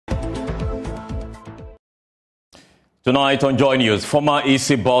Tonight on Joy News, former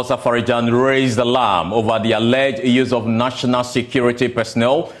EC boss Afarijan raised alarm over the alleged use of national security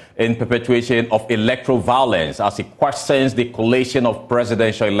personnel in perpetuation of electoral violence as he questions the collation of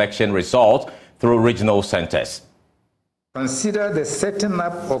presidential election results through regional centers. Consider the setting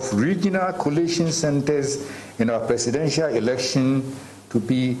up of regional collation centers in our presidential election to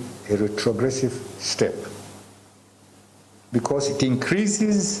be a retrogressive step because it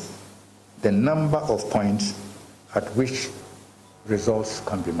increases the number of points at which results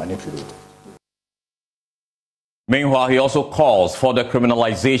can be manipulated. Meanwhile, he also calls for the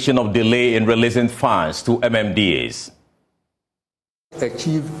criminalization of delay in releasing funds to MMDAs.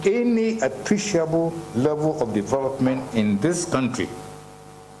 Achieve any appreciable level of development in this country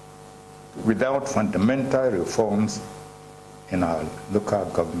without fundamental reforms in our local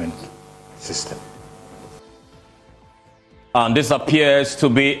government system. And this appears to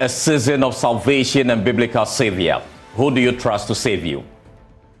be a season of salvation and biblical savior. Who do you trust to save you?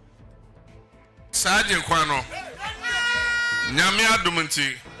 Sergeant Kwano, Nyamia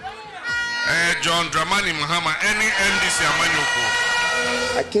Dumunti, John Dramani Muhammad, any NDC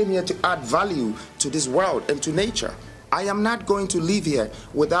Amanyoko. I came here to add value to this world and to nature. I am not going to live here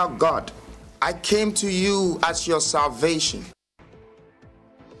without God. I came to you as your salvation.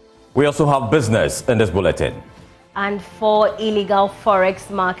 We also have business in this bulletin. And 4 illegal forex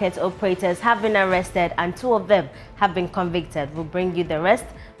market operators have been arrested and 2 of them have been convicted. We'll bring you the rest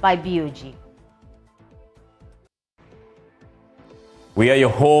by BOG. We are your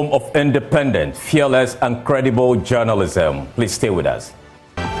home of independent, fearless and credible journalism. Please stay with us.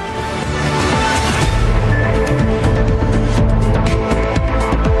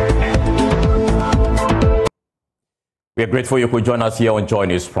 We are grateful you could join us here on Joy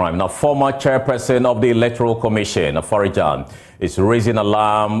News Prime. Now, former chairperson of the Electoral Commission, Afarijan, is raising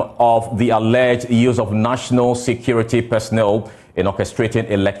alarm of the alleged use of national security personnel in orchestrating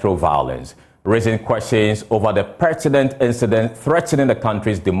electoral violence, raising questions over the pertinent incident threatening the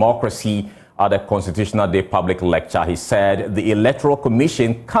country's democracy at the Constitutional Day public lecture. He said the Electoral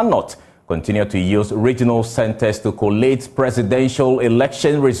Commission cannot continue to use regional centers to collate presidential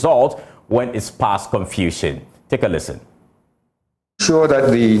election results when it's past confusion. Take a listen. Sure that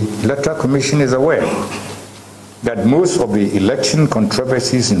the Electoral Commission is aware that most of the election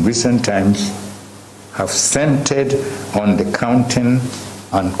controversies in recent times have centered on the counting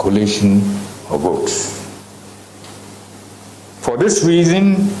and collation of votes. For this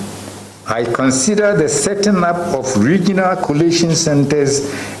reason, I consider the setting up of regional collation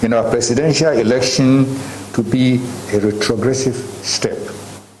centers in our presidential election to be a retrogressive step,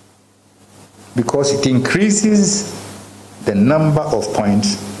 because it increases the number of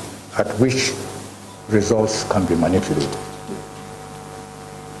points at which results can be manipulated.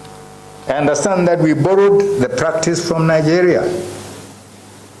 I understand that we borrowed the practice from Nigeria.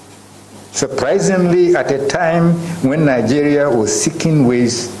 Surprisingly, at a time when Nigeria was seeking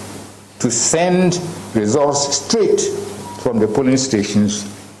ways to send results straight from the polling stations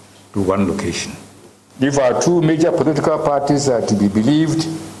to one location. If our 2 major political parties are to be believed,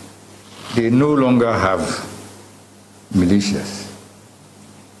 they no longer have militias,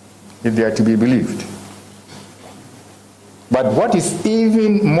 if they are to be believed. But what is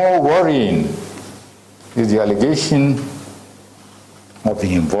even more worrying is the allegation of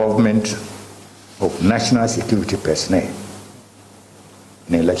the involvement of national security personnel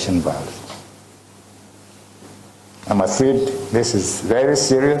in election violence. I'm afraid this is very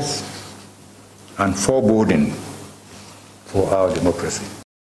serious and foreboding for our democracy.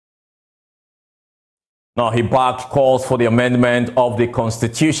 Now, he backed calls for the amendment of the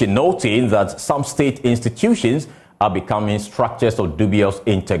Constitution, noting that some state institutions are becoming structures of dubious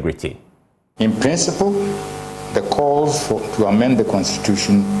integrity. In principle, the calls to amend the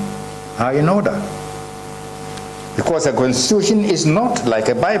Constitution are in order, because a Constitution is not like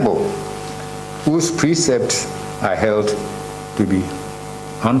a Bible, whose precepts are held to be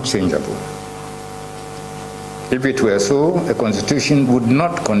unchangeable. If it were so, a Constitution would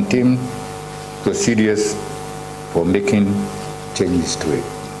not contain procedures for making changes to it.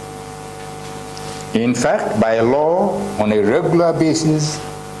 In fact, by law, on a regular basis,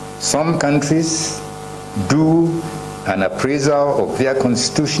 some countries do an appraisal of their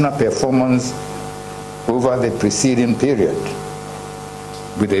constitutional performance over the preceding period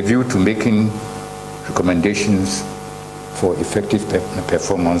with a view to making recommendations for effective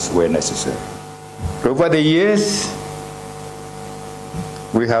performance where necessary. Over the years,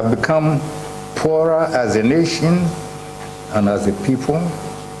 we have become poorer as a nation and as a people,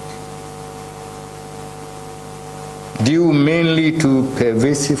 due mainly to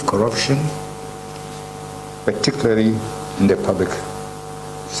pervasive corruption, particularly in the public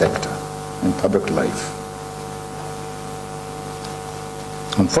sector, in public life.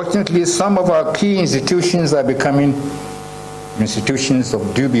 Unfortunately, some of our key institutions are becoming institutions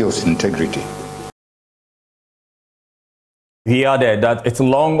of dubious integrity. He added that it's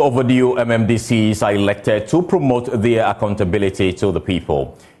long overdue MMDCs are elected to promote their accountability to the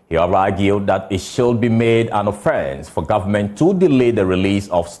people. He argued that it should be made an offense for government to delay the release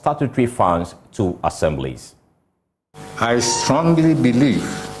of statutory funds to assemblies. I strongly believe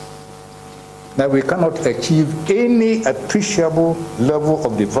that we cannot achieve any appreciable level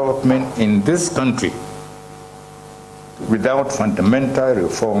of development in this country without fundamental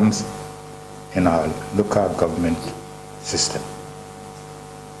reforms in our local government system.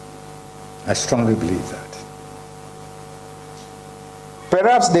 I strongly believe that.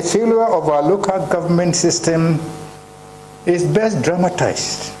 Perhaps the failure of our local government system is best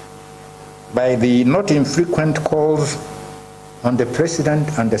dramatized by the not infrequent calls on the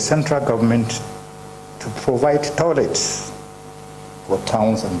president and the central government to provide toilets for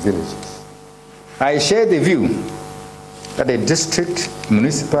towns and villages. I share the view that the district,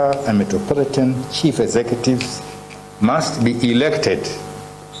 municipal, and metropolitan chief executives must be elected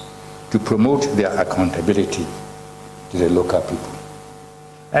to promote their accountability to the local people.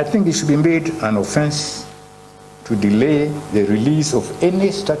 I think it should be made an offense to delay the release of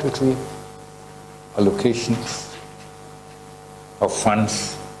any statutory allocations of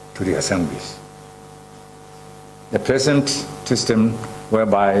funds to the assemblies. The present system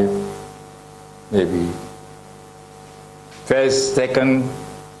whereby maybe first, second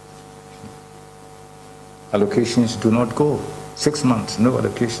allocations do not go. 6 months, no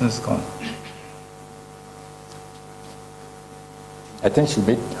allocations gone. I think it should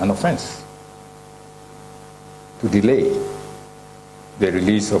be an offense to delay the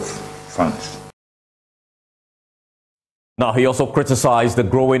release of funds. Now, he also criticized the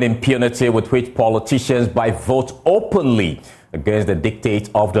growing impunity with which politicians vote openly against the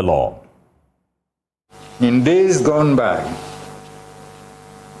dictate of the law. In days gone by,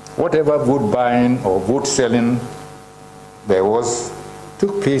 whatever vote buying or vote selling there was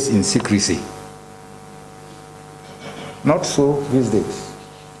took place in secrecy. Not so these days.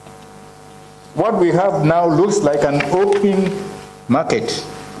 What we have now looks like an open market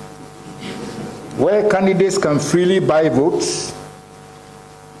where candidates can freely buy votes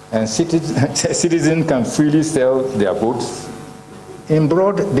and citizens can freely sell their votes in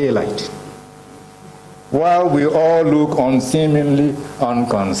broad daylight, while we all look on seemingly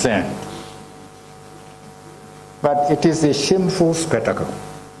unconcerned. But it is a shameful spectacle,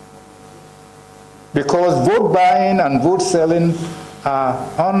 because vote buying and vote selling are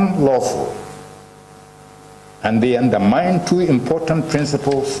unlawful, and they undermine two important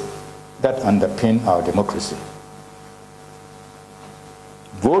principles that underpin our democracy.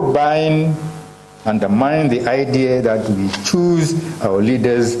 Vote buying undermines the idea that we choose our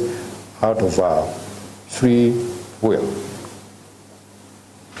leaders out of our free will.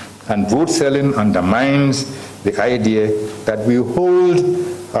 And vote selling undermines the idea that we hold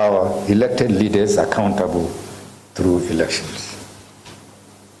our elected leaders accountable through elections.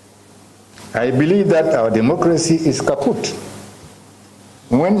 I believe that our democracy is kaput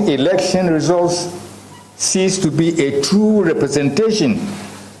when election results cease to be a true representation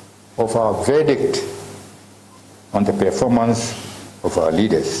of our verdict on the performance of our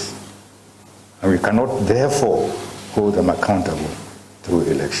leaders, and we cannot therefore hold them accountable through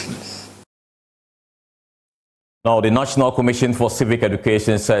elections. Now, the National Commission for Civic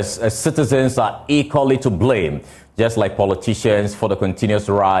Education says citizens are equally to blame, just like politicians, for the continuous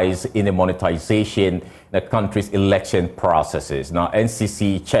rise in the monetization in the country's election processes. Now,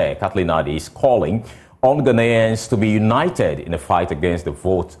 NCC Chair Kathleen Addy is calling on Ghanaians to be united in the fight against the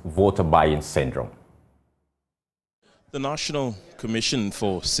voter buying syndrome. The National Commission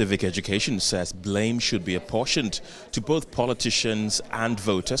for Civic Education says blame should be apportioned to both politicians and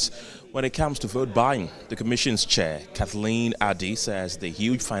voters when it comes to vote buying. The Commission's chair, Kathleen Addy, says the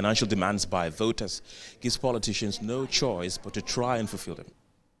huge financial demands by voters gives politicians no choice but to try and fulfill them.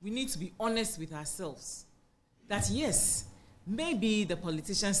 We need to be honest with ourselves that yes, maybe the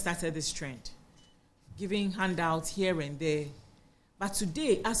politicians started this trend, giving handouts here and there. But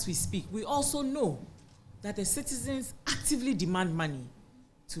today, as we speak, we also know that the citizens actively demand money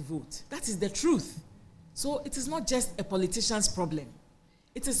to vote. That is the truth. So it is not just a politician's problem.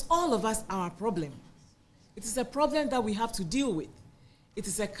 It is all of us our problem. It is a problem that we have to deal with. It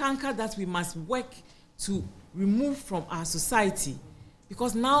is a canker that we must work to remove from our society,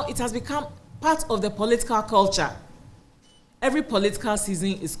 because now it has become part of the political culture. Every political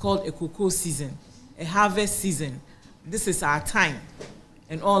season is called a cocoa season. a harvest season. This is our time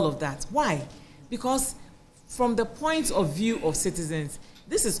and all of that. Why? Because from the point of view of citizens,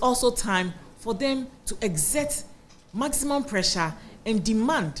 this is also time for them to exert maximum pressure and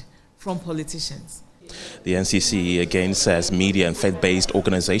demand from politicians. The NCCE again says media and faith-based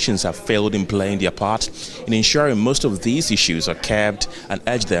organizations have failed in playing their part in ensuring most of these issues are curbed and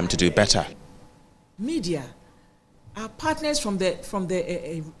urge them to do better. Media, our partners from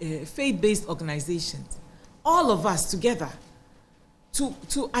the faith-based organizations, all of us together,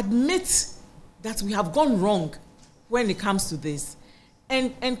 to admit that we have gone wrong when it comes to this,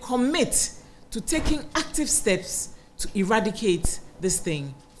 and commit to taking active steps to eradicate this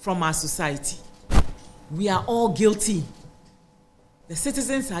thing from our society. We are all guilty. The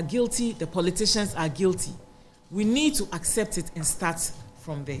citizens are guilty, the politicians are guilty. We need to accept it and start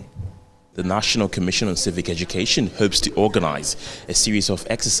from there. The National Commission on Civic Education hopes to organize a series of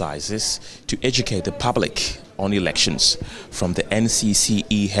exercises to educate the public on elections. From the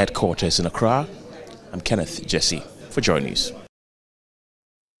NCCE headquarters in Accra, I'm Kenneth Jesse for Joy News.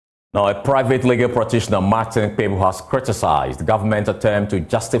 Now, a private legal practitioner, Martin Kpebu, has criticized the government's attempt to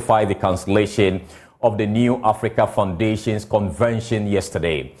justify the cancellation of the New Africa Foundation's convention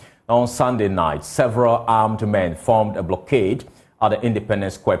yesterday. On Sunday night, several armed men formed a blockade at the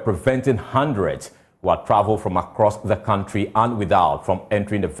Independence Square, preventing hundreds who had traveled from across the country and without from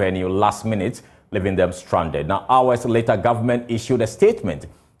entering the venue last minute, leaving them stranded. Now, hours later, government issued a statement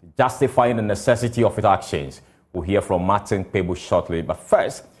justifying the necessity of its actions. We'll hear from Martin Kpebu shortly, but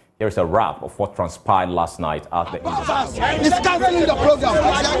first, here's a wrap of what transpired last night at the Independence. It's cancelling the program.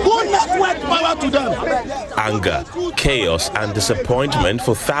 Who network power to them? Anger, chaos and disappointment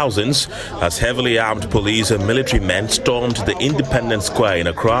for thousands as heavily armed police and military men stormed the Independence Square in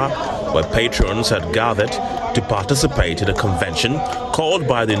Accra, where patrons had gathered to participate in a convention called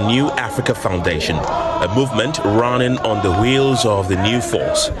by the New Africa Foundation, a movement running on the wheels of the new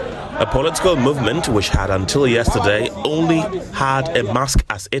force. A political movement which had until yesterday only had a mask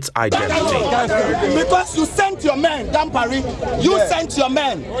as its identity. Because you sent your men, Dampari, you sent your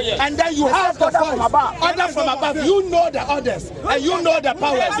men, and then you have the voice. Order from above, you know the orders, and you know the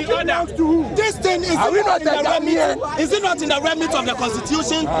powers. This thing is not in the remit of the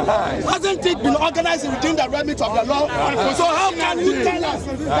Constitution. Hasn't it been organized within the remit of the law? So how can you tell us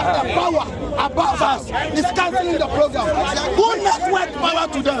that the power above us is cancelling the program? Who network power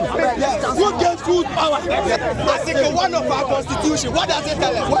to them? Who gave full power? Article 1 of our Constitution, what does it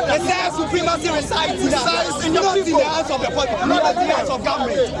tell us? It says supremacy resides in the hands of the public, not in the hands of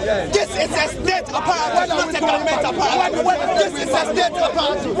government. This is a state apparatus, not a government apparatus. This is a state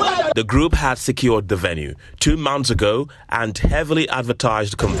apparatus. The group had secured the venue 2 months ago and heavily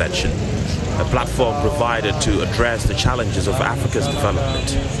advertised the convention, a platform provided to address the challenges of Africa's development.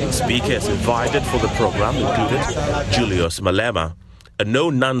 Speakers invited for the program included Julius Malema, a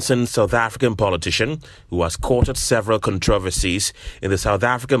no-nonsense South African politician who has courted several controversies in the South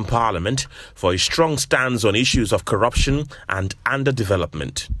African Parliament for his strong stance on issues of corruption and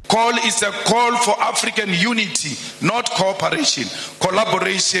underdevelopment. Call is a call for African unity, not cooperation,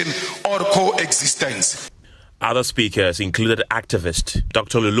 collaboration, or coexistence. Other speakers included activist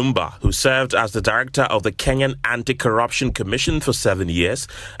Dr. Lulumba, who served as the director of the Kenyan Anti-Corruption Commission for 7 years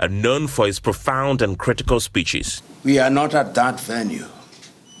and known for his profound and critical speeches. We are not at that venue.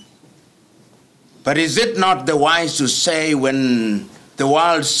 But is it not the wise to say, when the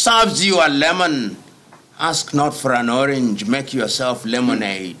world serves you a lemon, ask not for an orange, make yourself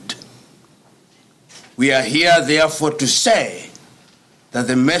lemonade? We are here, therefore, to say that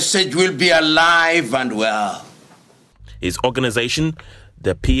the message will be alive and well. His organization,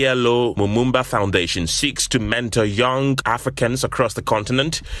 the PLO Lumumba Foundation, seeks to mentor young Africans across the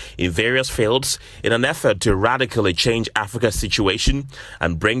continent in various fields in an effort to radically change Africa's situation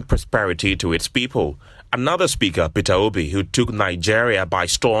and bring prosperity to its people. Another speaker, Peter Obi, who took Nigeria by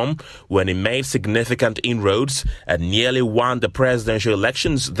storm when he made significant inroads and nearly won the presidential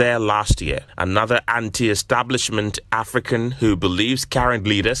elections there last year. Another anti-establishment African who believes current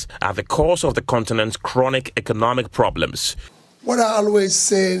leaders are the cause of the continent's chronic economic problems. What I always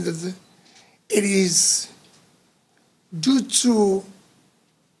say is that it is due to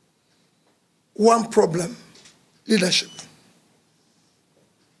one problem: leadership.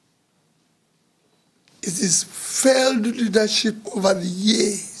 It is failed leadership over the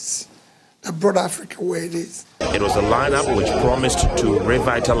years that brought Africa where it is. It was a lineup which promised to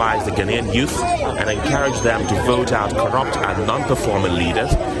revitalize the Ghanaian youth and encourage them to vote out corrupt and non-performing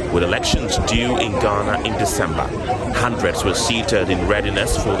leaders with elections due in Ghana in December. Hundreds were seated in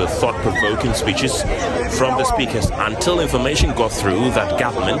readiness for the thought-provoking speeches from the speakers until information got through that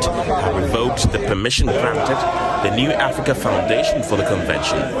government had revoked the permission granted the New Africa Foundation for the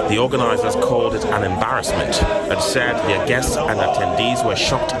convention. The organizers called it an embarrassment, but said their guests and attendees were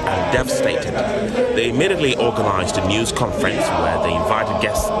shocked and devastated. They immediately organized a news conference where they invited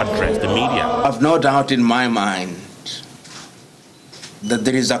guests to address the media. I've no doubt in my mind that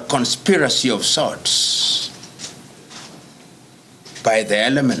there is a conspiracy of sorts by the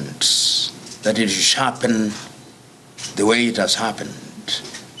elements that it should happen the way it has happened.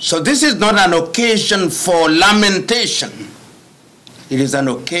 So this is not an occasion for lamentation. It is an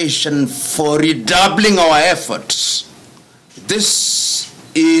occasion for redoubling our efforts. This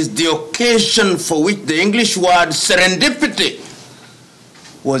is the occasion for which the English word serendipity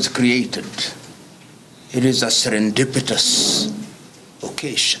was created. It is a serendipitous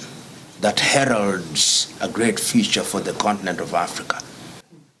occasion that heralds a great future for the continent of Africa.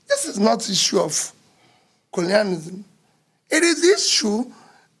 This is not the issue of colonialism. It is the issue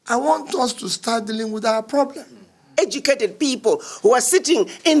I want us to start dealing with our problem. Educated people who are sitting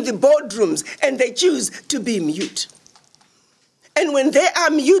in the boardrooms and they choose to be mute. And when they are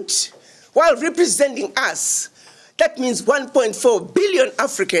mute while representing us, that means 1.4 billion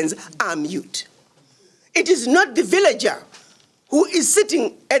Africans are mute. It is not the villager who is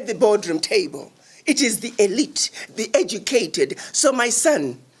sitting at the boardroom table. It is the elite, the educated. So my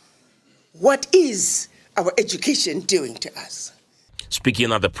son, what is our education doing to us?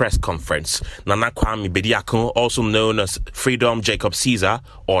 Speaking at the press conference, Nana Kwame Bediako, also known as Freedom Jacob Caesar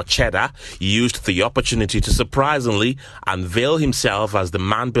or Cheddar, used the opportunity to surprisingly unveil himself as the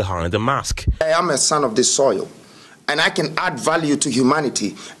man behind the mask. I am a son of this soil, and I can add value to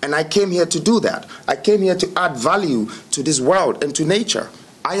humanity, and I came here to do that. I came here to add value to this world and to nature.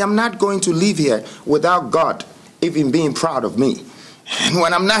 I am not going to live here without God even being proud of me. And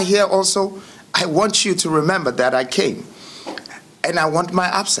when I'm not here also, I want you to remember that I came. And I want my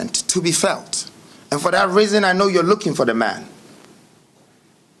absence to be felt. And for that reason, I know you're looking for the man.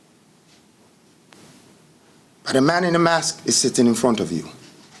 But the man in the mask is sitting in front of you. What's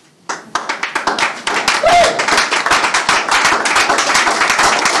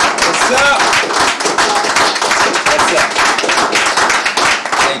up? What's up?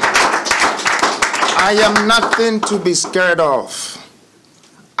 I am nothing to be scared of.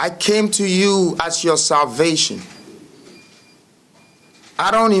 I came to you as your salvation. I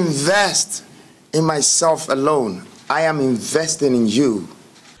don't invest in myself alone. I am investing in you.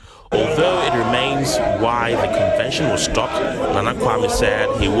 Although it remains why the convention was stopped, Nana Kwame said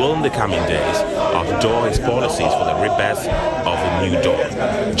he will in the coming days outdoor his policies for the rebirth of a new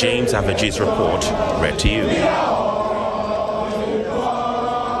dawn. James Avaji's report, read to you.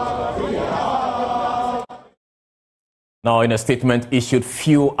 Now, in a statement issued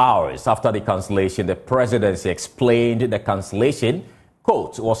few hours after the cancellation, the presidency explained the cancellation,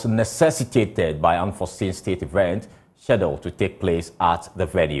 quote, was necessitated by unforeseen state event scheduled to take place at the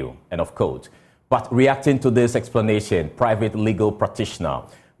venue, end of quote. But reacting to this explanation, private legal practitioner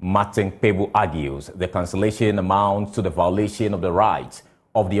Martin Kpebu argues the cancellation amounts to the violation of the rights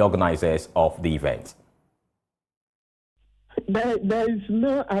of the organizers of the event. There is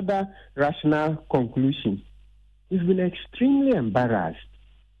no other rational conclusion. We've been extremely embarrassed.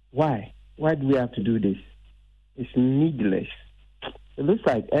 Why? Why do we have to do this? It's needless. It looks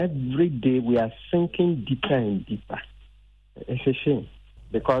like every day we are sinking deeper and deeper. It's a shame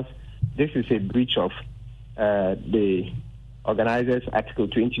because this is a breach of the organizers' Article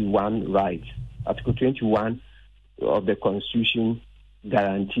 21 rights. Article 21 of the Constitution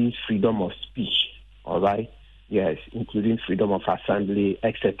guarantees freedom of speech, all right? Yes, including freedom of assembly,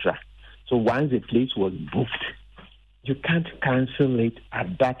 etc. So once the place was booked, you can't cancel it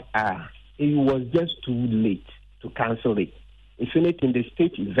at that hour. It was just too late to cancel it. If anything, the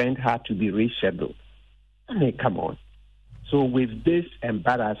state event had to be rescheduled. I mean, come on. So with this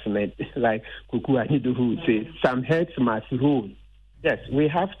embarrassment, like Kuku Anidu who says, some heads must roll. Yes, we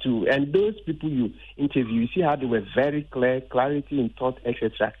have to. And those people you interview, you see how they were very clear, clarity in thought,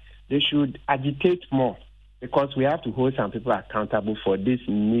 etc. They should agitate more because we have to hold some people accountable for this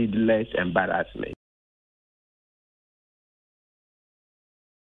needless embarrassment.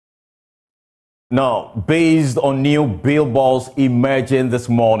 Now, based on new billboards emerging this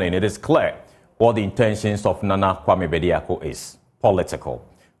morning, it is clear what the intentions of Nana Kwame Bediako is political.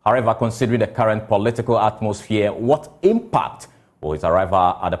 However, considering the current political atmosphere, what impact will his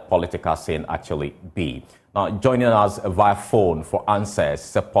arrival at the political scene actually be? Now, joining us via phone for answers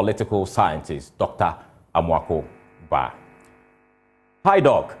is a political scientist, Dr. Amwako Ba. Hi,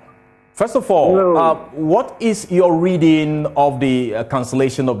 Doc. First of all, what is your reading of the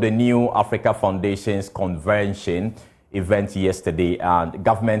cancellation of the New Africa Foundation's convention event yesterday and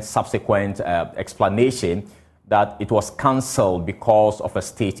government's subsequent explanation that it was cancelled because of a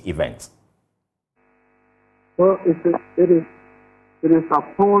state event? Well, it is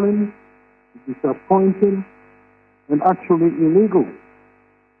appalling, disappointing, and actually illegal.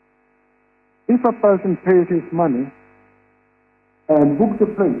 If a person pays his money and books the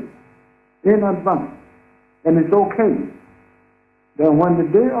place in advance, and it's okay, then when the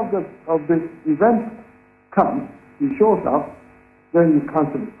day of the event comes, he shows up, then you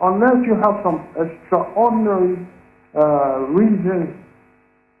cancel it. Unless you have some extraordinary reasons,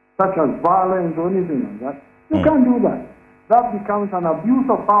 such as violence or anything like that, you can't do that. That becomes an abuse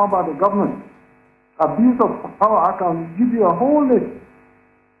of power by the government. Abuse of power, I can give you a whole list.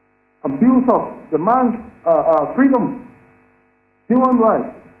 Abuse of the man's freedom, human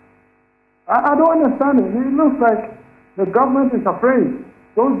rights. I don't understand it. It looks like the government is afraid.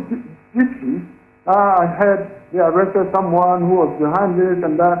 Those districts, I heard they arrested someone who was behind this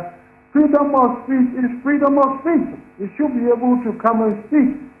and that. Freedom of speech is freedom of speech. You should be able to come and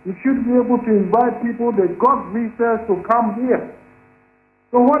speak. You should be able to invite people that got visas to come here.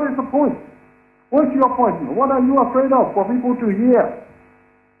 So what is the point? What's your point? What are you afraid of for people to hear?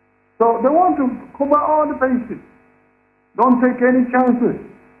 So they want to cover all the bases. Don't take any chances.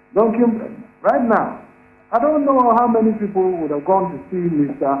 Don't give them. Right now, I don't know how many people would have gone to see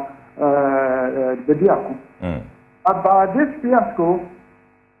Mr. Bediako. But by this fiasco,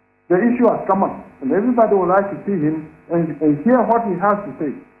 the issue has come up, and everybody would like to see him and hear what he has to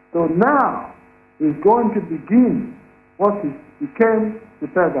say. So now, he's going to begin what he came to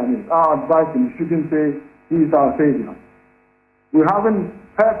tell Ghanaians. Our advice him, you shouldn't say he's our savior. We haven't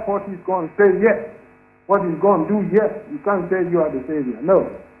heard what he's going to say yet. What he's going to do yet. You can't say you are the savior. No.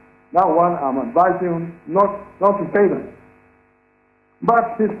 That one, I'm advising him not to say that.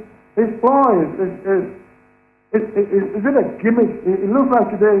 But his flaw is it a gimmick? It looks like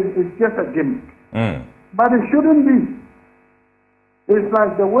today it's just a gimmick. But it shouldn't be. It's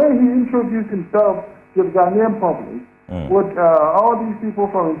like the way he introduced himself to the Ghanaian public with all these people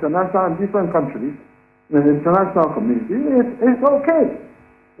from international and different countries, the international community. It's okay.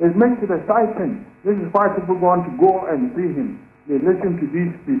 It makes it exciting. This is why people want to go and see him. They listen to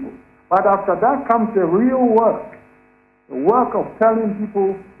these people. But after that comes the real work. The work of telling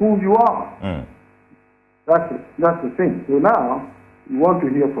people who you are. That's it. That's the thing. So now, you want to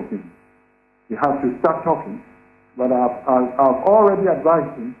hear from him. You have to start talking. But I've already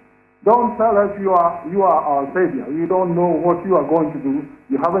advised him, don't tell us you are our savior. You don't know what you are going to do.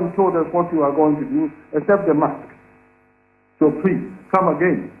 You haven't told us what you are going to do, except the mask. So please, come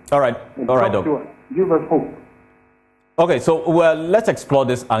again. All right. All right, Doc. Give us hope. Okay, so let's explore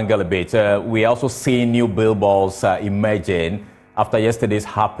this angle a bit. We also see new billboards emerging after yesterday's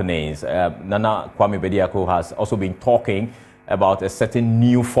happenings. Nana Kwame Bediako has also been talking about a certain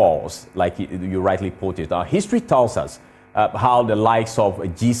new force, like you rightly put it. History tells us how the likes of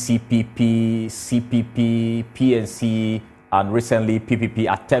GCPP, CPP, PNC, and recently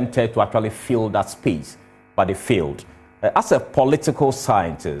PPP attempted to actually fill that space, but they failed. As a political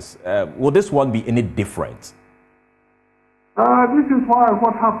scientist, will this one be any different? This is why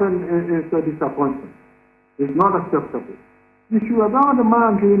what happened is a disappointment. It's not acceptable. You should allow the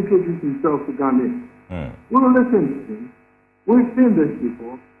man to introduce himself to Ghana. We'll listen to him. We've seen this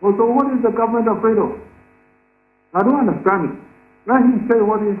before. Well, so what is the government afraid of? I don't understand it. Let him say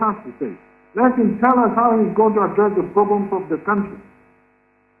what he has to say. Let him tell us how he's going to address the problems of the country.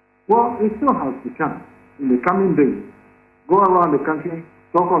 Well, he still has the chance in the coming days. Go around the country,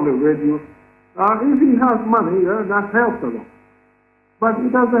 talk on the radio. If he has money, that helps a lot. But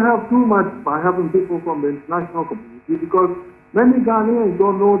it doesn't help too much by having people from the international community, because many Ghanaians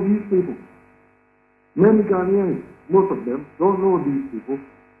don't know these people. Many Ghanaians, most of them, don't know these people.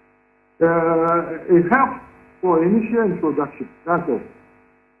 It helps for initial introduction, that's all.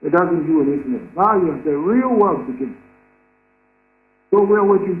 It doesn't do anything else. Now the real work begins. So we're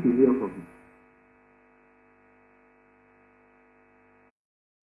waiting to hear from you.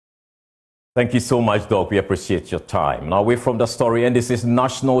 Thank you so much, Doc. We appreciate your time. Now, away from the story, and this is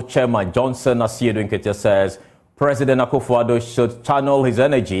National Chairman Johnson Asiedu Nketia says President Akufo-Addo should channel his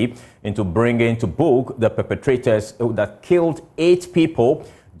energy into bringing to book the perpetrators that killed 8 people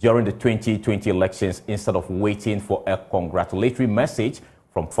during the 2020 elections instead of waiting for a congratulatory message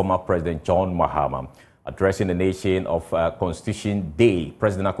from former President John Mahama. Addressing the nation of Constitution Day,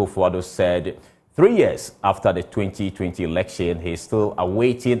 President Akufo-Addo said 3 years after the 2020 election, he is still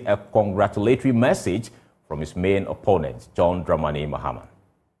awaiting a congratulatory message from his main opponent, John Dramani Mahama.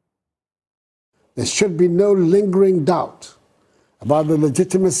 There should be no lingering doubt about the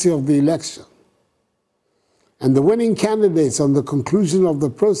legitimacy of the election, and the winning candidates on the conclusion of the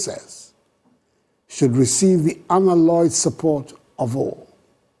process should receive the unalloyed support of all.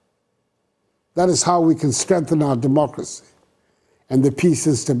 That is how we can strengthen our democracy and the peace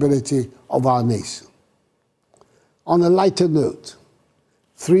and stability of our nation. On a lighter note,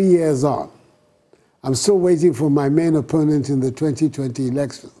 3 years on, I'm still waiting for my main opponent in the 2020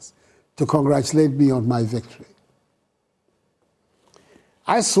 elections to congratulate me on my victory.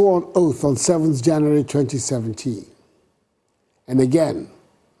 I swore an oath on 7th January 2017, and again,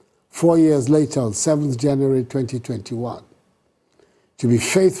 4 years later on 7th January 2021, to be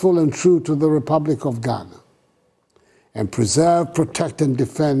faithful and true to the Republic of Ghana and preserve, protect, and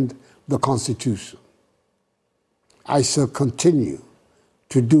defend the Constitution. I shall continue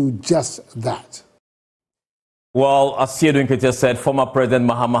to do just that. Well, as Siedu Nketiah said, former President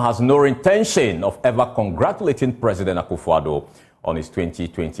Mahama has no intention of ever congratulating President Akufo-Addo on his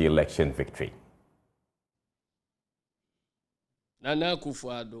 2020 election victory. Nana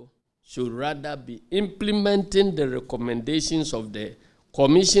Akufo-Addo should rather be implementing the recommendations of the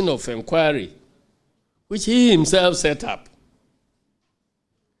Commission of Inquiry, which he himself set up,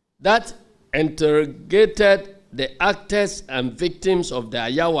 that interrogated the actors and victims of the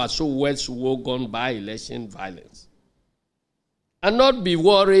Ayawaso West Wogon by-election violence, and not be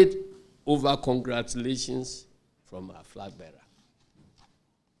worried over congratulations from our flag bearer.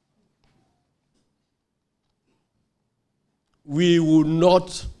 We will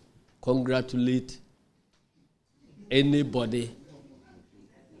not congratulate anybody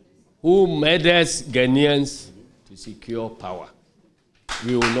who murders Ghanaians to secure power.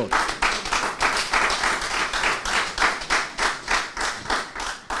 We will not.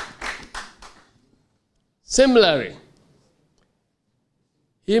 Similarly,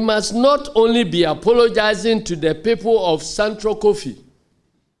 he must not only be apologizing to the people of Central Kofi,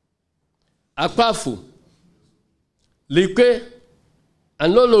 Akpafu, Likwe,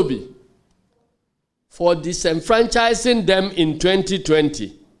 and Lolobi for disenfranchising them in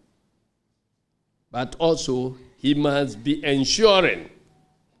 2020, but also he must be ensuring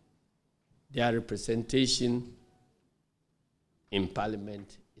their representation in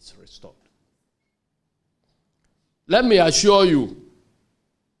Parliament is restored. Let me assure you,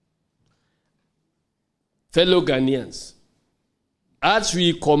 fellow Ghanaians, as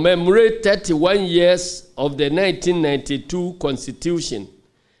we commemorate 31 years of the 1992 Constitution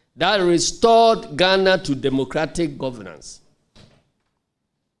that restored Ghana to democratic governance,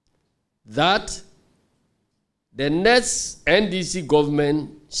 that the next NDC government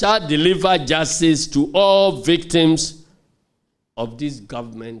shall deliver justice to all victims of this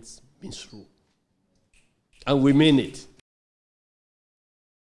government's misrule. And we mean it.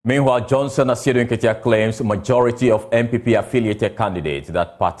 Meanwhile, Johnson Asiedu Nketiah claims majority of MPP-affiliated candidates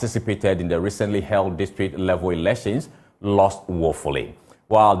that participated in the recently held district-level elections lost woefully.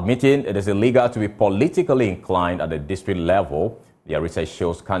 While admitting it is illegal to be politically inclined at the district level, their research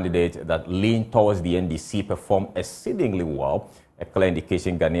shows candidates that lean towards the NDC perform exceedingly well, a clear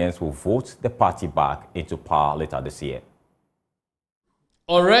indication Ghanaians will vote the party back into power later this year.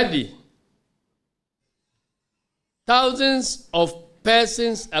 Already, thousands of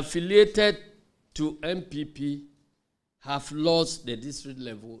persons affiliated to MPP have lost the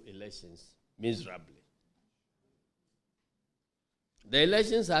district-level elections miserably. The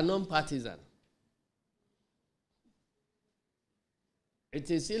elections are non-partisan. It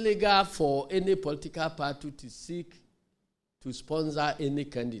is illegal for any political party to seek to sponsor any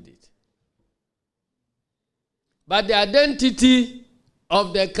candidate. But the identity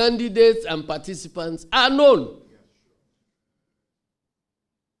of the candidates and participants are known.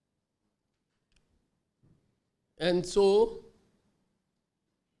 And so,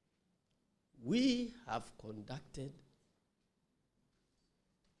 we have conducted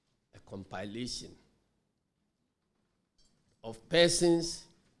a compilation of persons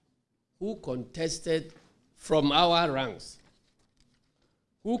who contested from our ranks,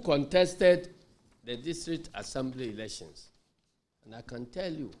 who contested the district assembly elections. And I can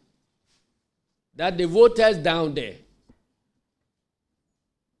tell you that the voters down there,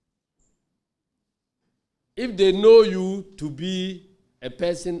 if they know you to be a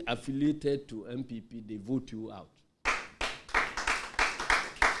person affiliated to MPP, they vote you out.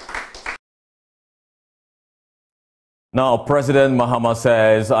 Now, President Mahama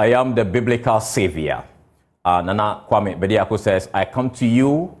says, I am the biblical savior. Nana Kwame Bediako says, I come to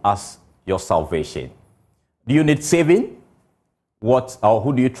you as your salvation. Do you need saving? What or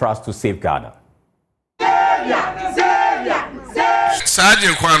who do you trust to save Ghana?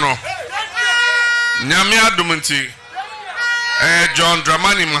 Sergeant Kwano. Nyame adumunti John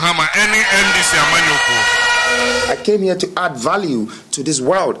Dramani Mahama any NDC amanyoko. I came here to add value to this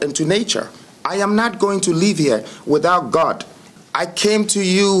world and to nature. I am not going to live here without God. I came to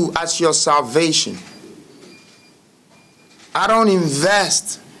you as your salvation. I don't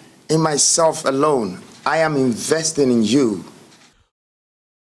invest in myself alone. I am investing in you.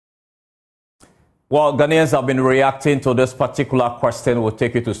 Well, Ghanaians have been reacting to this particular question. We'll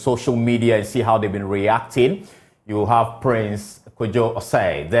take you to social media and see how they've been reacting. You have Prince Kojo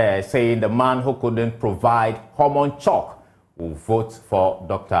Osei there saying the man who couldn't provide common chalk will vote for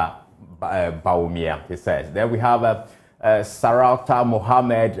Dr. Bawumia, he says. Then we have Sarauta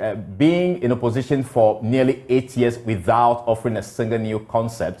Mohammed being in opposition for nearly 8 years without offering a single new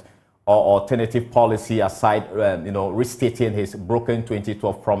concept or alternative policy aside, restating his broken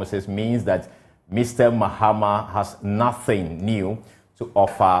 2012 promises means that Mr. Mahama has nothing new to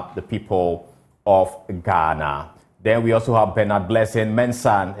offer the people of Ghana. Then we also have Bernard Blessing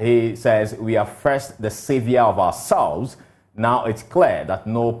Mensan. He says, we are first the savior of ourselves. Now it's clear that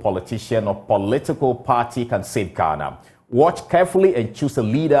no politician or political party can save Ghana. Watch carefully and choose a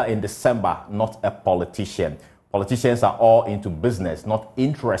leader in December, not a politician. Politicians are all into business, not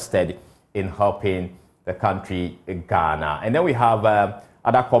interested in helping the country Ghana. And then we have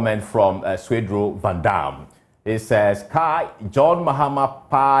other comment from Swedro Van Dam. He says, Kai, John Mahama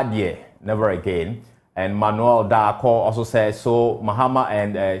Padye, never again. And Manuel Darko also says, so Mahama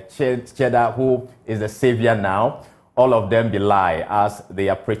and Cheddar, who is the savior now, all of them belie as they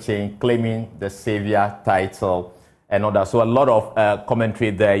are preaching, claiming the savior title and all that. So a lot of commentary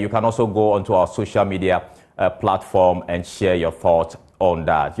there. You can also go onto our social media platform and share your thoughts on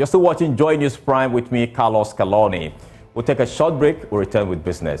that. You're still watching Joy News Prime with me, Carlos Caloni. We'll take a short break. We'll return with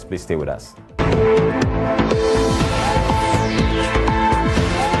business. Please stay with us.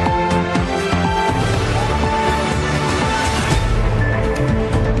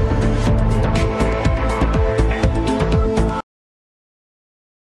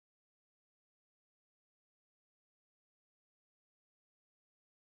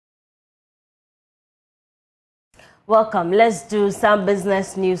 Welcome. Let's do some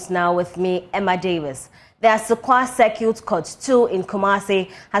business news now with me, Emma Davis. The Asukwa Circuit Court 2 in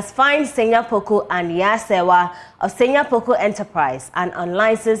Kumasi has fined Senya Poku and Yasewa of Senya Poku Enterprise, an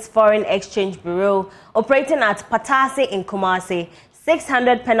unlicensed foreign exchange bureau operating at Patasi in Kumasi,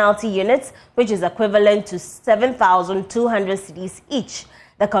 600 penalty units, which is equivalent to 7,200 cedis each.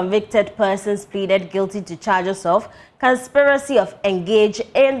 The convicted persons pleaded guilty to charges of conspiracy of engage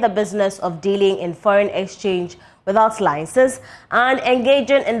in the business of dealing in foreign exchange without license and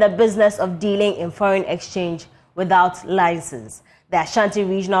engaging in the business of dealing in foreign exchange without license. The Ashanti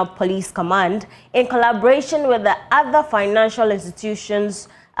Regional Police Command, in collaboration with the other financial institutions,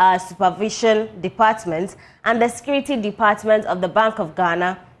 supervision department and the security department of the Bank of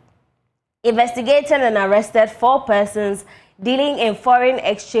Ghana, investigated and arrested 4 persons dealing in foreign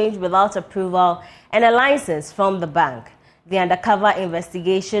exchange without approval and a license from the bank. The undercover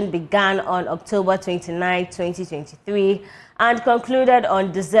investigation began on October 29, 2023 and concluded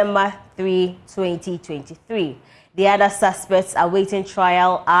on December 3, 2023. The other suspects awaiting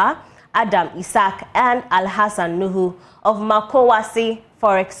trial are Adam Isaac and Al-Hassan Nuhu of Makowasi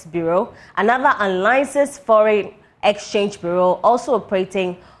Forex Bureau, another unlicensed foreign exchange bureau also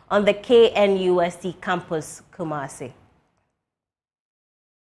operating on the KNUST campus, Kumasi.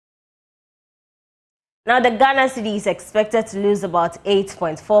 Now, the Ghana cedi is expected to lose about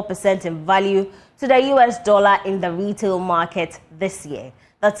 8.4% in value to the US dollar in the retail market this year.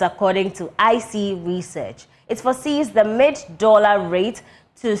 That's according to IC Research. It foresees the mid-dollar rate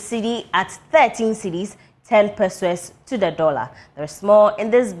to cedi at 13 cedis, 10 pesos to the dollar. There's more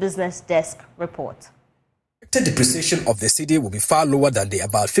in this Business Desk report. The depreciation of the cedi will be far lower than the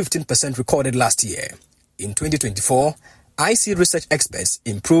about 15% recorded last year. In 2024, IC Research experts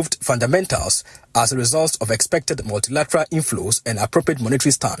improved fundamentals as a result of expected multilateral inflows and appropriate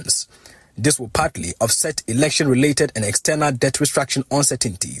monetary stance. This will partly offset election-related and external debt restriction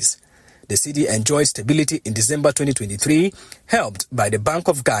uncertainties. The cedi enjoyed stability in December 2023, helped by the Bank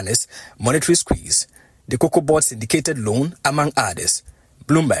of Ghana's monetary squeeze, the Cocoa Board syndicated loan, among others.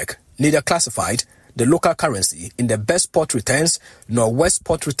 Bloomberg neither classified the local currency in the best spot returns nor worst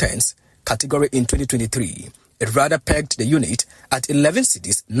spot returns category in 2023. It rather pegged the unit at 11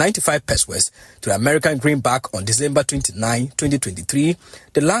 cedis 95 pesos to the American greenback on December 29, 2023,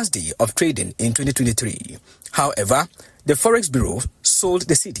 the last day of trading in 2023. However, the Forex Bureau sold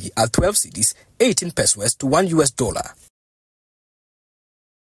the cedi at 12 cedis 18 pesos to $1.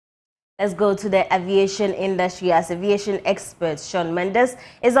 Let's go to the aviation industry, as aviation expert Sean Mendes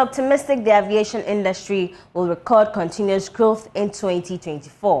is optimistic the aviation industry will record continuous growth in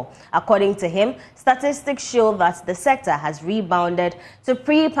 2024. According to him, statistics show that the sector has rebounded to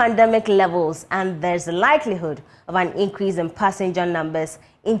pre-pandemic levels and there's a likelihood of an increase in passenger numbers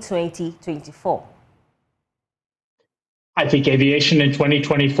in 2024. I think aviation in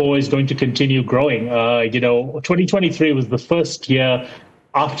 2024 is going to continue growing. 2023 was the first year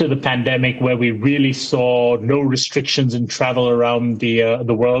after the pandemic where we really saw no restrictions in travel around the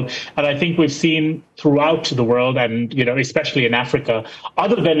world. And I think we've seen throughout the world, and especially in Africa,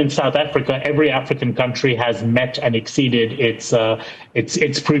 other than in South Africa, every African country has met and exceeded its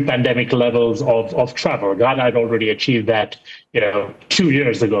pre-pandemic levels of travel. Ghana had already achieved that 2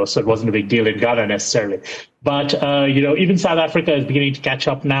 years ago, so it wasn't a big deal in Ghana necessarily. But, even South Africa is beginning to catch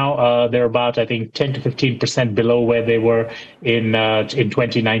up now. They're about, I think, 10 to 15% below where they were in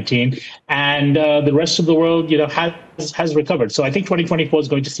 2019. And the rest of the world, has recovered. So I think 2024 is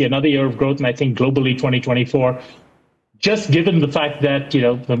going to see another year of growth. And I think globally 2024, just given the fact that,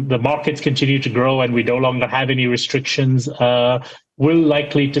 the markets continue to grow and we no longer have any restrictions, we're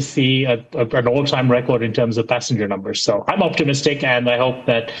likely to see an all-time record in terms of passenger numbers. So I'm optimistic, and I hope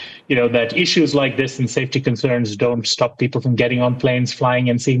that, that issues like this and safety concerns don't stop people from getting on planes, flying,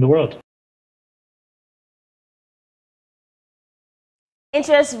 and seeing the world.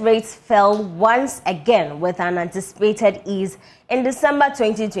 Interest rates fell once again with an anticipated ease in December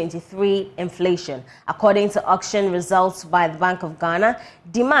 2023 inflation. According to auction results by the Bank of Ghana,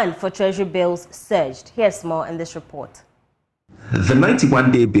 demand for treasury bills surged. Here's more in this report. The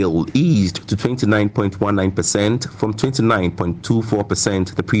 91-day bill eased to 29.19% from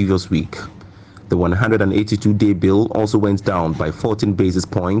 29.24% the previous week. The 182-day bill also went down by 14 basis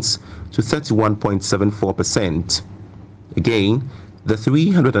points to 31.74%. Again, the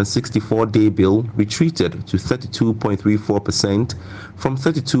 364-day bill retreated to 32.34% from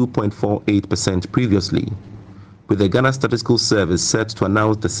 32.48% previously. With the Ghana Statistical Service set to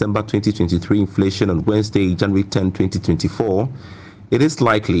announce December 2023 inflation on Wednesday, January 10, 2024, it is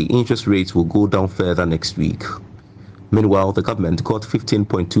likely interest rates will go down further next week. Meanwhile, the government got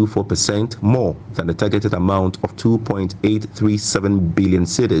 15.24% more than the targeted amount of 2.837 billion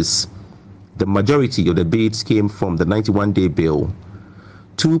cedis. The majority of the bids came from the 91-day bill.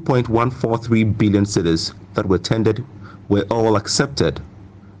 2.143 billion cedis that were tendered were all accepted.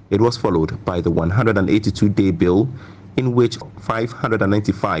 It was followed by the 182-day bill, in which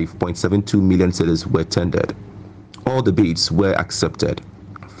 595.72 million cedis were tendered. All the bids were accepted.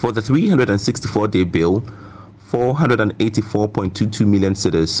 For the 364-day bill, 484.22 million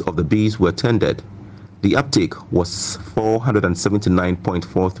cedis of the bids were tendered. The uptake was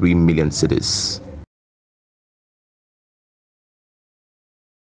 479.43 million cedis.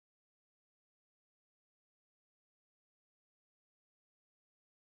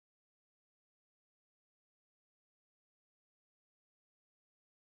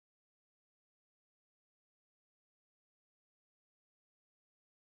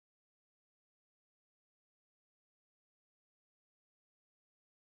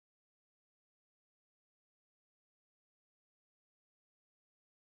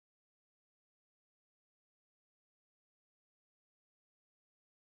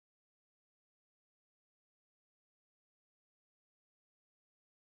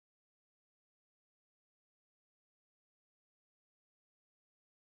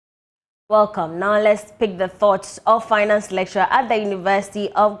 Welcome. Now let's pick the thoughts of finance lecturer at the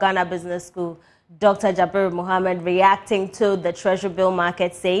University of Ghana Business School, Dr. Jabir Mohammed, reacting to the treasury bill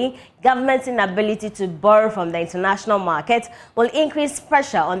market, saying government's inability to borrow from the international market will increase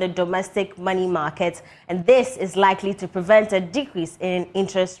pressure on the domestic money market, and this is likely to prevent a decrease in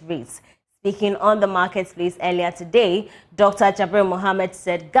interest rates. Speaking on the marketplace earlier today, Dr. Jabir Mohammed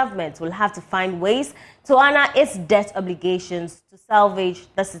said government will have to find ways to honor its debt obligations to salvage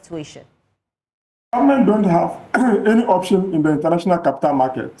the situation. Government don't have any option in the international capital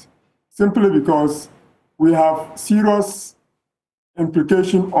market, simply because we have serious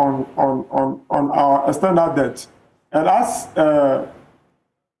implication on our external debt. And as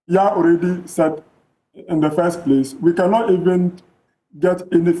Ya already said in the first place, we cannot even get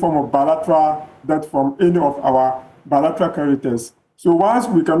any form of bilateral debt from any of our bilateral creditors. So once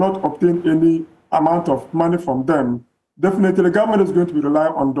we cannot obtain any amount of money from them, definitely the government is going to be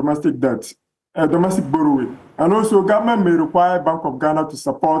relying on domestic debt. Domestic borrowing. And also government may require Bank of Ghana to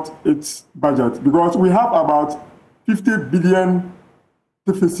support its budget, because we have about 50 billion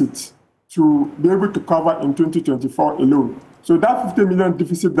deficit to be able to cover in 2024 alone. So that 50 million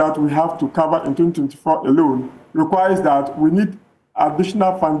deficit that we have to cover in 2024 alone requires that we need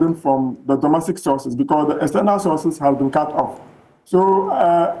additional funding from the domestic sources because the external sources have been cut off. So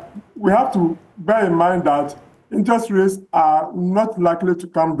we have to bear in mind that interest rates are not likely to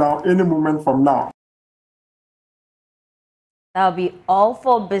come down any moment from now. That'll be all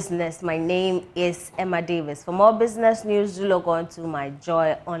for business. My name is Emma Davis. For more business news, do log on to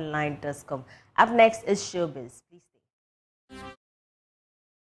myjoyonline.com. Up next is Showbiz. Please stay.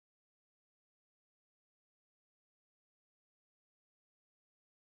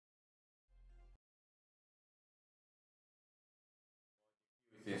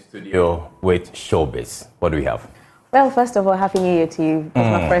 In studio with Showbiz. What do we have? Well, first of all, Happy New Year to you. It's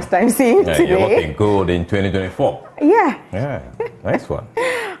my first time seeing you today. You're looking good in 2024. Yeah. Nice one.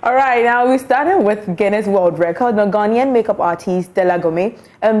 All right, now we started with Guinness World Record. The Ghanaian makeup artist Della Gome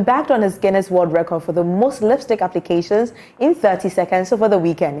embarked on his Guinness World Record for the most lipstick applications in 30 seconds over the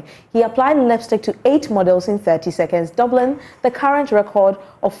weekend. He applied lipstick to 8 models in 30 seconds, doubling the current record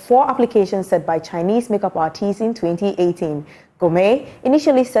of 4 applications set by Chinese makeup artists in 2018. Gome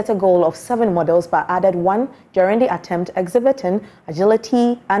initially set a goal of 7 models but added 1 during the attempt, exhibiting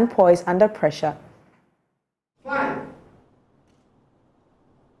agility and poise under pressure. 5,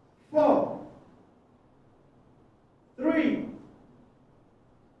 4, 3,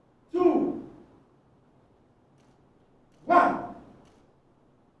 2, 1.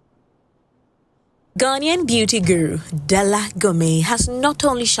 Ghanaian beauty guru Della Gome has not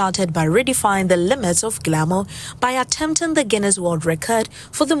only shouted but redefined the limits of glamour by attempting the Guinness World Record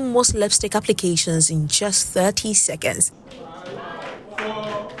for the most lipstick applications in just 30 seconds. 5,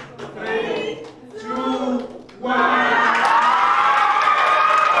 4, 3, 2, 1.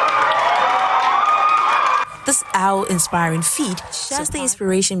 This awe-inspiring feat shares the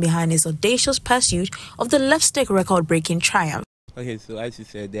inspiration behind his audacious pursuit of the lipstick record-breaking triumph. Okay, so as you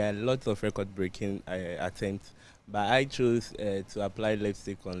said, there are lots of record-breaking attempts, but I chose to apply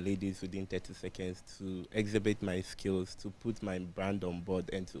lipstick on ladies within 30 seconds to exhibit my skills, to put my brand on board,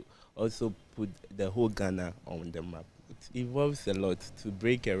 and to also put the whole Ghana on the map. It involves a lot. To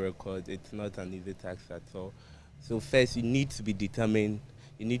break a record, it's not an easy task at all. So first, you need to be determined.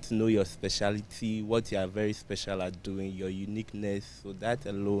 You need to know your specialty, what you are very special at doing, your uniqueness, so that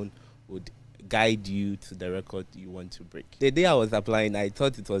alone would guide you to the record you want to break. The day I was applying, I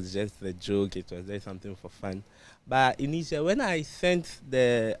thought it was just a joke, it was just something for fun. But initially, when I sent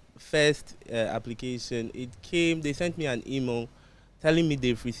the first application, they sent me an email telling me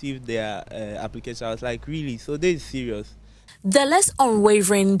they've received their application. I was like, really? So this is serious. Della's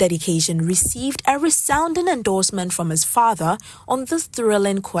unwavering dedication received a resounding endorsement from his father on this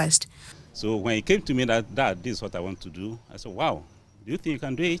thrilling quest. So when he came to me that, Dad, this is what I want to do, I said, wow, do you think you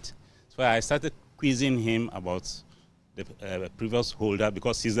can do it? So I started quizzing him about the previous holder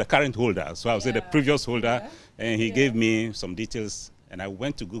because he's the current holder. So I would say the previous holder, and he gave me some details, and I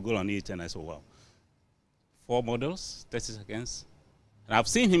went to Google on it, and I said, wow, 4 models, 30 seconds. And I've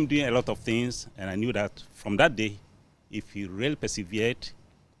seen him doing a lot of things, and I knew that from that day, if he really persevered,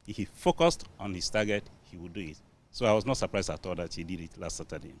 if he focused on his target, he would do it. So I was not surprised at all that he did it last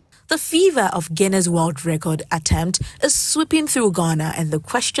Saturday. The fever of Guinness World Record attempt is sweeping through Ghana, and the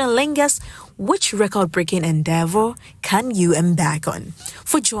question lingers, which record-breaking endeavor can you embark on?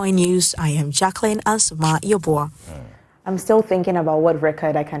 For Joy News, I am Jacqueline Ansuma Yoboa. I'm still thinking about what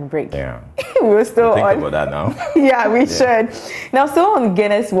record I can break. Yeah. We're still think on. about that now. Yeah, we should. Now, still on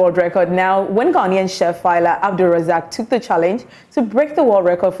Guinness World Record. Now, when Ghanaian chef Phyla Abdulrazak took the challenge to break the world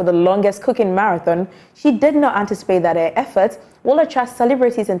record for the longest cooking marathon, she did not anticipate that her efforts will attract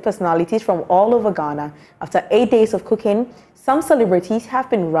celebrities and personalities from all over Ghana. After 8 days of cooking, some celebrities have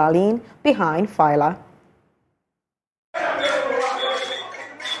been rallying behind Phyla.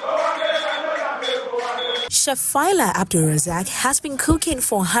 Chef Phyla Abdulrazak has been cooking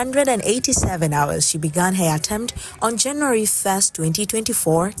for 187 hours. She began her attempt on January 1st,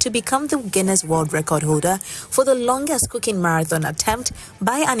 2024 to become the Guinness World Record holder for the longest cooking marathon attempt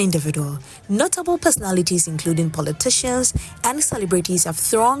by an individual. Notable personalities including politicians and celebrities have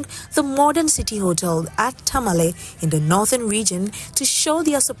thronged the modern city hotel at Tamale in the northern region to show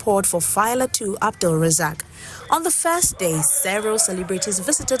their support for Phyla Abdulrazak. On the first day, several celebrities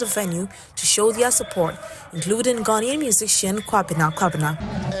visited the venue to show their support, including Ghanaian musician Kpebu.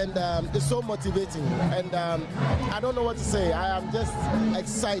 And it's so motivating, and I don't know what to say. I am just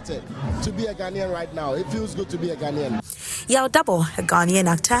excited to be a Ghanaian right now. It feels good to be a Ghanaian. Yao Dabo, a Ghanaian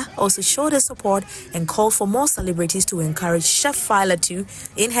actor, also showed his support and called for more celebrities to encourage Chef Phyla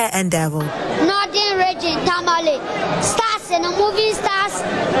in her endeavor. Northern region, Tamale, stars and movie stars,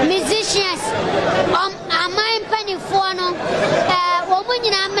 musicians,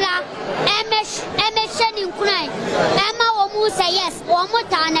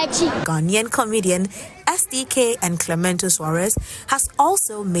 Ghanaian comedian SDK and Clemento Suarez has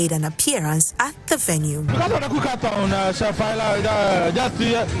also made an appearance at the venue. Because of the cookathon,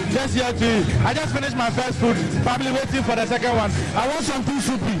 I just finished my first food, probably waiting for the second one. I want some too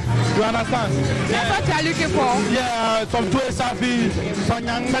soupy, you understand? That's what you're looking for? Yeah, some tue safi, some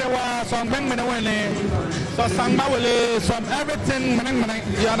yang merewa, some beng menewene, some sangbawele, some everything,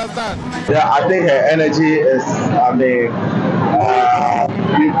 you understand? Yeah, I think her energy is,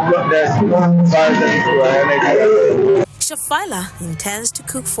 there's Shafaila intends to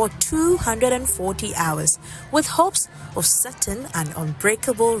cook for 240 hours with hopes of setting an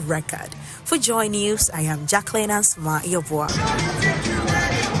unbreakable record. For Joy News, I am Jacqueline Ansma Yobua.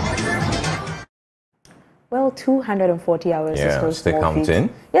 Well, 240 hours is still counting.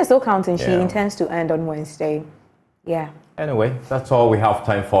 Yeah, still counting. She intends to end on Wednesday. Yeah. Anyway, that's all we have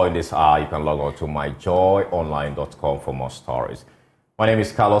time for in this hour. You can log on to myjoyonline.com for more stories. My name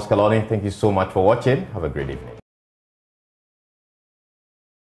is Carlos Caloni. Thank you so much for watching. Have a great evening.